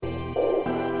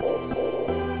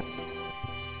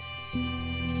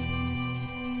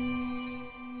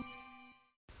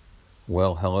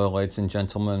Well, hello, ladies and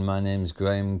gentlemen. My name is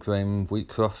Graham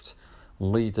Wheatcroft,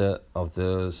 leader of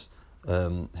those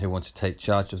who want to take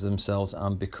charge of themselves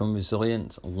and become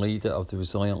resilient, leader of the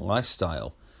resilient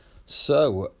lifestyle.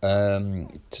 So,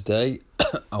 today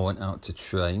I went out to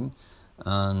train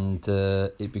and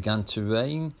it began to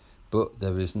rain, but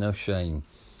there is no shame.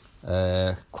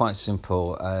 Quite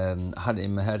simple. I had it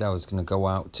in my head I was going to go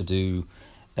out to do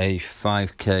a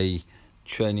 5k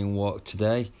training walk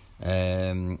today.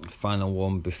 Final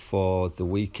one before the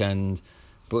weekend,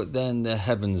 but then the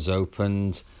heavens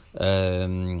opened.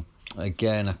 Again,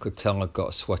 I could tell I got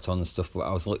a sweat on and stuff, but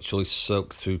I was literally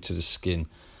soaked through to the skin.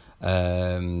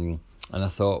 And I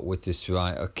thought with this,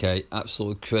 right, okay,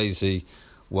 absolutely crazy,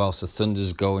 whilst the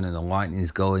thunder's going and the lightning's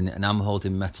going, and I'm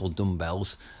holding metal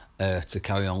dumbbells to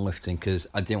carry on lifting because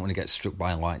I didn't want to get struck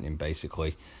by lightning,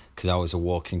 basically, because I was a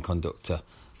walking conductor.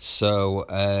 So,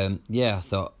 I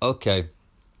thought, okay,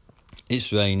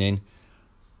 it's raining.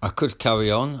 I could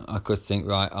carry on. I could think,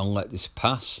 right, I'll let this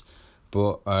pass.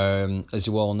 But as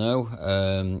you all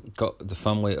know, got the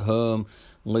family at home,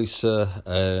 Lisa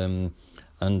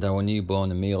and our newborn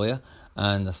Amelia.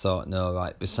 And I thought, no,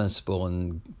 right, be sensible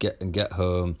and get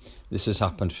home. This has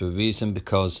happened for a reason,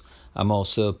 because I'm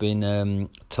also been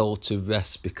told to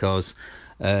rest because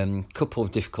couple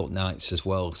of difficult nights as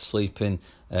well, sleeping.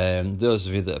 Those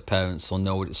of you that are parents will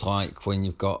know what it's like when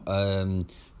you've got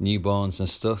newborns and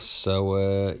stuff.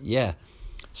 So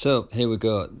so here we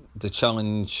go. The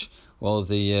challenge,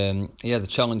 the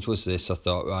challenge was this. I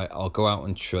thought, right, I'll go out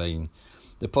and train.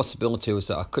 The possibility was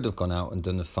that I could have gone out and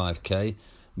done the 5k,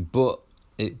 but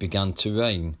it began to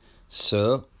rain.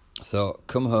 So I thought,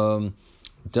 come home,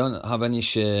 don't have any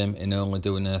shame in only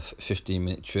doing a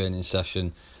 15-minute training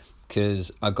session,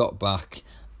 because I got back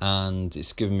and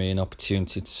it's given me an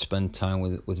opportunity to spend time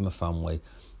with my family.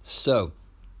 So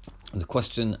the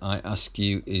question I ask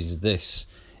you is this: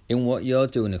 in what you're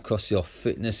doing across your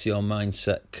fitness, your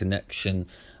mindset, connection,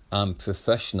 and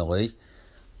professionally,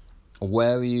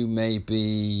 where you may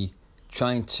be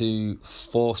trying to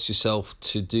force yourself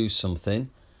to do something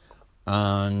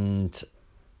and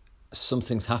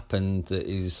something's happened that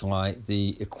is like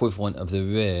the equivalent of the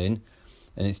rain,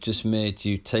 and it's just made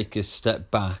you take a step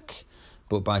back,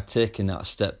 but by taking that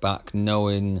step back,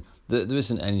 knowing that there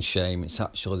isn't any shame, it's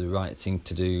actually the right thing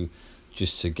to do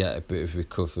just to get a bit of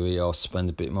recovery or spend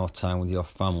a bit more time with your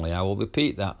family. I will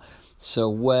repeat that. So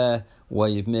where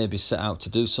you've maybe set out to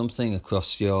do something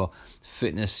across your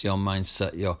fitness, your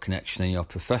mindset, your connection and your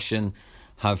profession,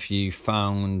 have you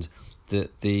found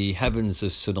that the heavens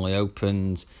have suddenly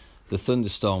opened, the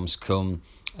thunderstorms come,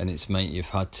 and it's meant you've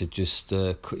had to just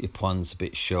cut your plans a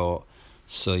bit short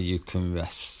so you can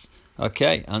rest?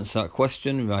 Okay, answer that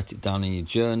question, write it down in your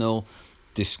journal,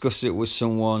 discuss it with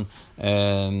someone.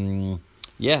 That's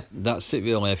it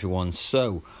really, everyone.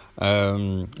 So,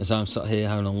 as I'm sat here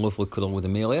having a lovely cuddle with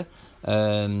Amelia,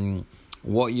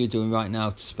 what are you doing right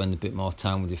now to spend a bit more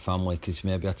time with your family? Because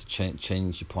you maybe have to change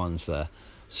your plans there.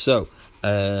 So,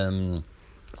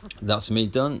 that's me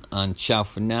done, and ciao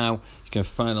for now. You can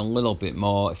find a little bit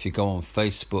more if you go on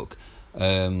Facebook,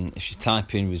 if you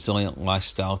type in Resilient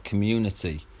Lifestyle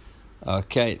Community.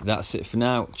 Okay, that's it for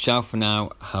now. Ciao for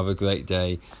now. Have a great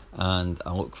day, and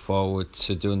I look forward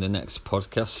to doing the next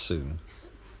podcast soon.